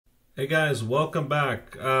Hey guys, welcome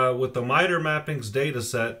back. With the Mitre mappings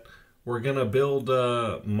dataset, we're going to build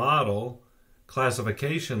a model,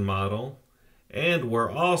 classification model, and we're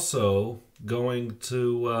also going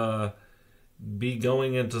to be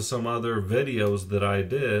going into some other videos that I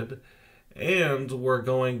did, and we're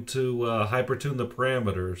going to hypertune the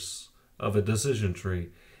parameters of a decision tree.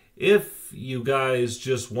 If you guys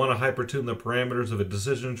just want to hypertune the parameters of a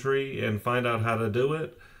decision tree and find out how to do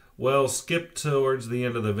it, well, skip towards the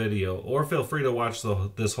end of the video, or feel free to watch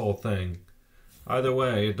this whole thing. Either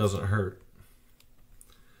way, it doesn't hurt.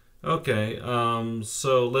 Okay,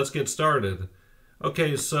 so let's get started.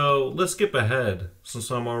 Okay, so let's skip ahead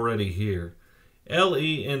since I'm already here. LE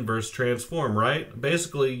inverse transform, right?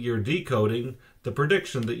 Basically, you're decoding the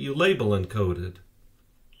prediction that you label encoded.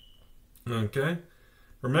 Okay?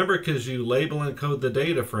 Remember, because you label encode the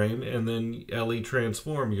data frame and then LE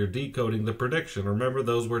transform, you're decoding the prediction. Remember,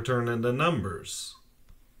 those were turned into numbers.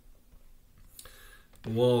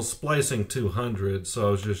 Well, splicing 200, so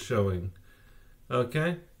I was just showing.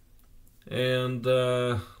 Okay? And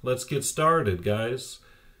let's get started, guys.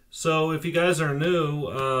 So if you guys are new,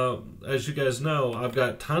 as you guys know, I've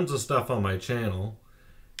got tons of stuff on my channel.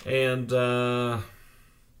 And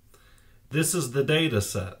this is the data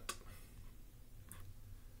set.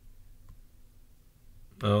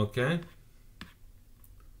 Okay.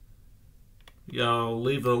 Yeah, I'll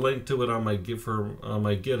leave a link to it on my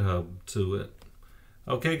GitHub to it.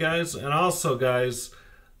 Okay, guys, and also, guys,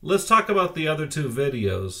 let's talk about the other two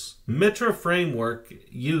videos. Mitre framework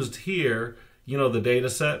used here, you know, the data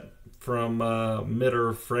set from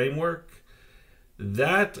Mitre framework.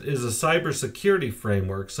 That is a cybersecurity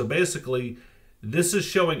framework. So basically, this is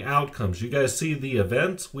showing outcomes. You guys see the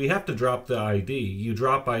events? We have to drop the ID. You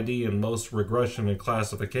drop ID in most regression and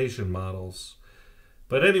classification models.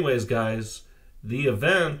 But anyways, guys, the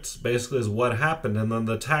event basically is what happened, and then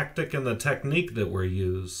the tactic and the technique that were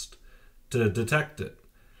used to detect it.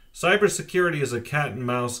 Cybersecurity is a cat and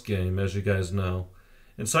mouse game, as you guys know.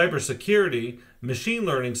 In cybersecurity, machine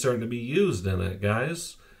learning is starting to be used in it,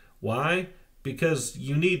 guys. Why? Because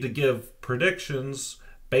you need to give predictions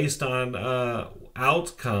based on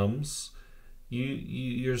outcomes.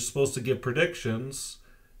 You're supposed to give predictions.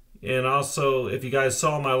 And also, if you guys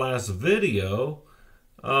saw my last video,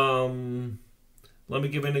 let me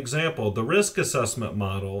give you an example. The risk assessment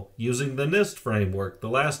model using the NIST framework. The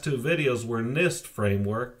last two videos were NIST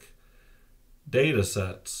framework data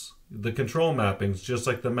sets. The control mappings, just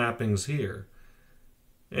like the mappings here.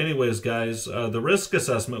 Anyways, guys, the risk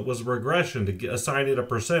assessment was regression to assign it a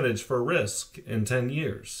percentage for risk in 10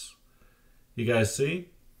 years. You guys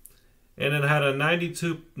see? And it had a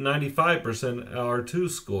 95% R2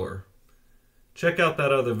 score. Check out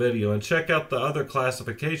that other video and check out the other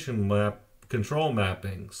classification control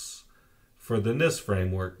mappings for the NIST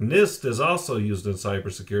framework. NIST is also used in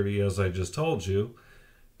cybersecurity, as I just told you.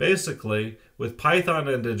 Basically, with Python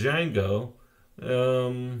and Django,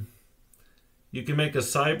 you can make a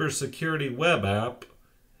cybersecurity web app,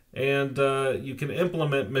 and you can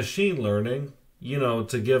implement machine learning, you know,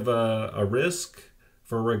 to give a risk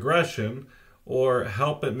for regression or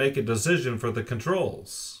help it make a decision for the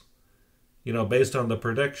controls, you know, based on the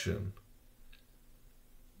prediction.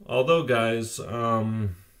 Although, guys,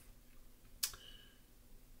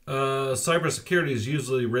 cybersecurity is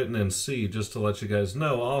usually written in C, just to let you guys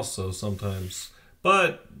know also sometimes.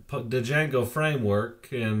 But the Django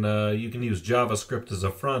framework, and you can use JavaScript as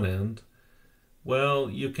a front end, well,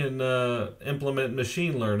 you can implement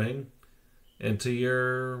machine learning into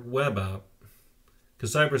your web app.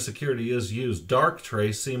 Because cybersecurity is used.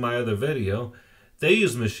 Darktrace, see my other video, they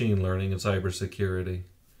use machine learning in cybersecurity.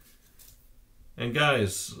 And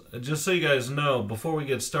guys, just so you guys know, before we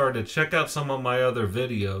get started, check out some of my other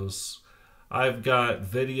videos. I've got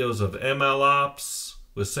videos of MLOps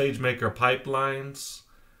with SageMaker pipelines.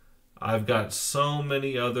 I've got so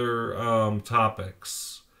many other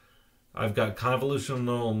topics. I've got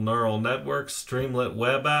convolutional neural networks, streamlit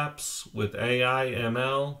web apps with AI,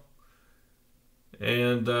 ML,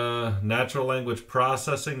 and natural language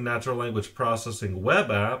processing web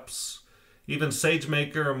apps, even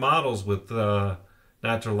SageMaker models with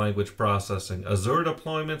natural language processing, Azure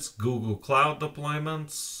deployments, Google Cloud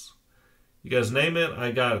deployments. You guys name it, I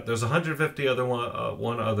got it. There's 150 other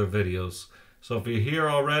other videos. So if you're here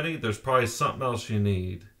already, there's probably something else you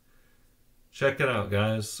need. Check it out,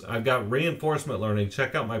 guys. I've got reinforcement learning.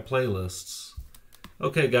 Check out my playlists.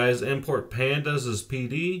 Okay, guys, import pandas as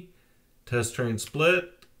PD. Test train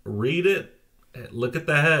split. Read it. Look at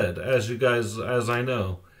the head, as I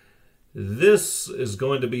know. This is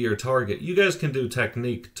going to be your target. You guys can do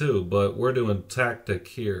technique too, but we're doing tactic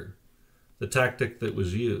here. the tactic that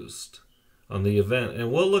was used on the event.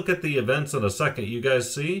 And we'll look at the events in a second. You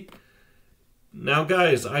guys see? Now,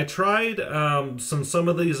 guys, I tried, since some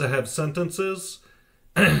of these have sentences,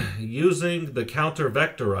 using the counter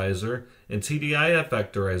vectorizer and TDIF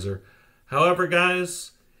vectorizer. However,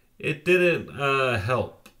 guys, it didn't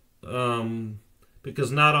help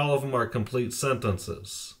because not all of them are complete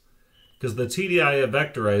sentences. Because the TDIF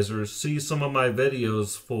vectorizer sees some of my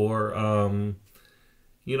videos for,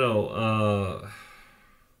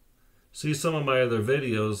 see some of my other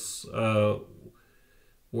videos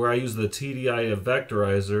where I use the TDIF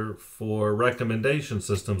vectorizer for recommendation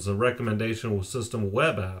systems and recommendation system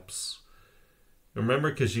web apps.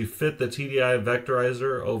 Remember, because you fit the TDIF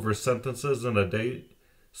vectorizer over sentences in a date,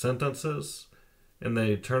 sentences, and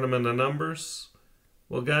they turn them into numbers.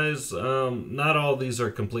 Well, guys, not all these are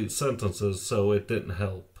complete sentences, so it didn't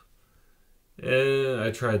help.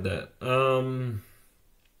 I tried that.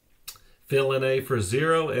 Fill in A for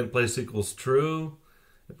 0 and place equals true.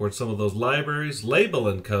 Import some of those libraries. Label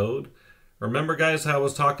encode. Remember, guys, how I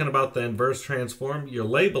was talking about the inverse transform? You're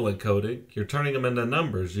label encoding. You're turning them into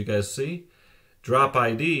numbers. You guys see? Drop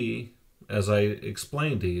ID, as I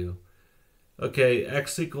explained to you. Okay,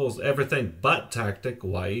 X equals everything but tactic.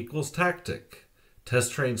 Y equals tactic.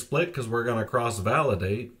 Test train split, because we're going to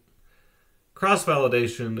cross-validate.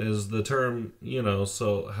 Cross-validation is the term,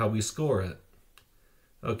 so how we score it.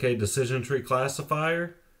 Okay, decision tree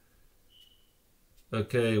classifier.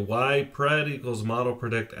 Okay, Y pred equals model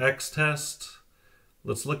predict X test.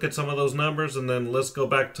 Let's look at some of those numbers, and then let's go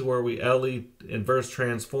back to where we LE inverse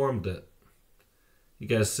transformed it. You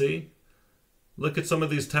guys see? Look at some of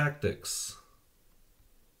these tactics.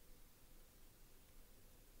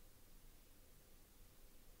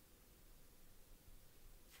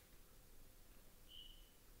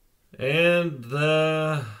 And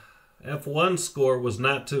the F1 score was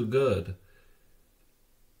not too good.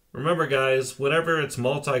 Remember, guys, whenever it's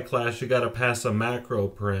multi-class, you got to pass a macro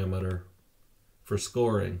parameter for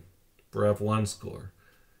scoring for F1 score.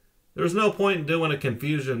 There's no point in doing a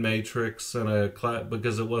confusion matrix in a class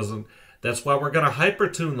because it wasn't. That's why we're going to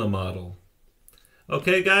hypertune the model.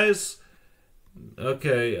 Okay, guys?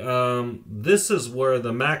 Okay, this is where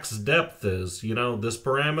the max depth is. This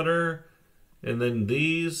parameter, and then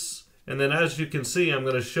these. And then as you can see, I'm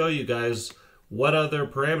going to show you guys what other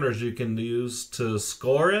parameters you can use to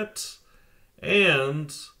score it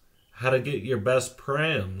and how to get your best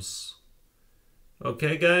params.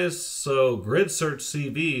 Okay, guys, so grid search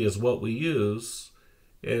CV is what we use,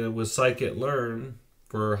 and with scikit-learn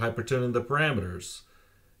for hypertuning the parameters.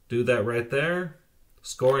 Do that right there.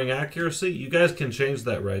 Scoring accuracy, you guys can change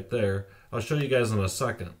that right there. I'll show you guys in a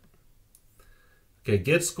second. Okay,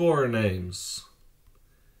 get score names.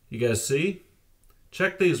 You guys see?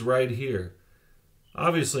 Check these right here.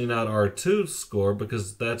 Obviously not R2 score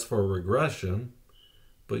because that's for regression.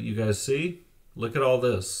 But you guys see? Look at all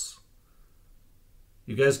this.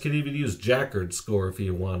 You guys can even use Jaccard score if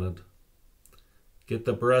you wanted. Get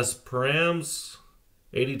the breast params,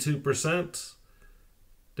 82%.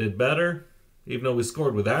 Did better, even though we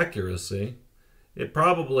scored with accuracy. It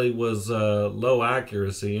probably was low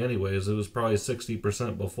accuracy anyways. It was probably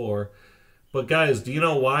 60% before. But guys, do you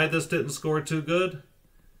know why this didn't score too good?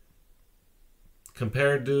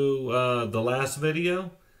 Compared to the last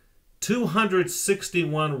video?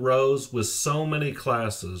 261 rows with so many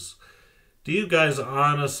classes. Do you guys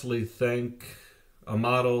honestly think a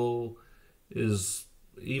model is,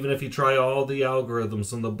 even if you try all the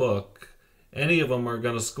algorithms in the book, any of them are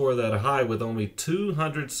going to score that high with only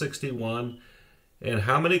 261? And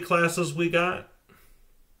how many classes we got?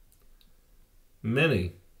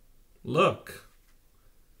 Many. Look.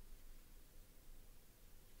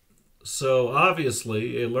 So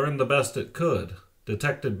obviously it learned the best it could.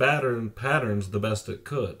 Detected patterns the best it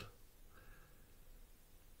could.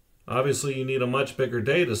 Obviously you need a much bigger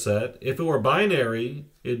data set. If it were binary,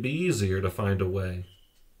 it'd be easier to find a way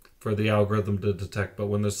for the algorithm to detect. But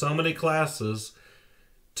when there's so many classes,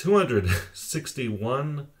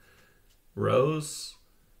 261 rows,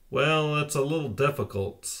 well, it's a little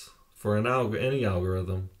difficult for any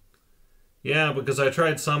algorithm. Yeah, because I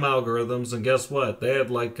tried some algorithms, and guess what? They had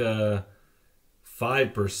like a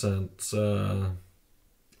 5%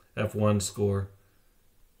 F1 score.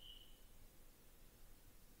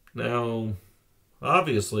 Now,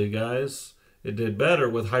 obviously, guys, it did better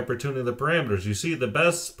with hypertuning the parameters. You see, the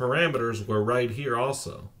best parameters were right here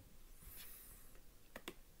also.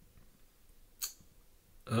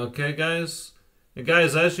 Okay, guys? And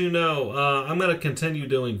guys, as you know, I'm going to continue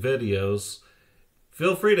doing videos.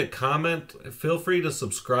 Feel free to comment. Feel free to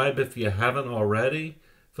subscribe if you haven't already.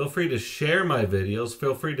 Feel free to share my videos.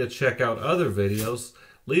 Feel free to check out other videos.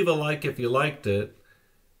 Leave a like if you liked it.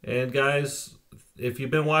 And guys, if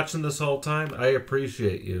you've been watching this whole time, I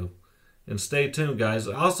appreciate you. And stay tuned, guys.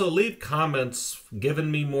 Also, leave comments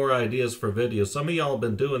giving me more ideas for videos. Some of y'all have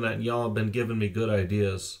been doing that, and y'all have been giving me good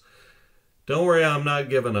ideas. Don't worry, I'm not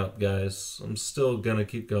giving up, guys. I'm still going to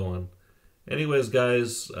keep going. Anyways,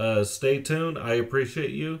 guys, stay tuned. I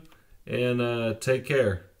appreciate you. And take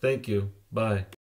care. Thank you. Bye.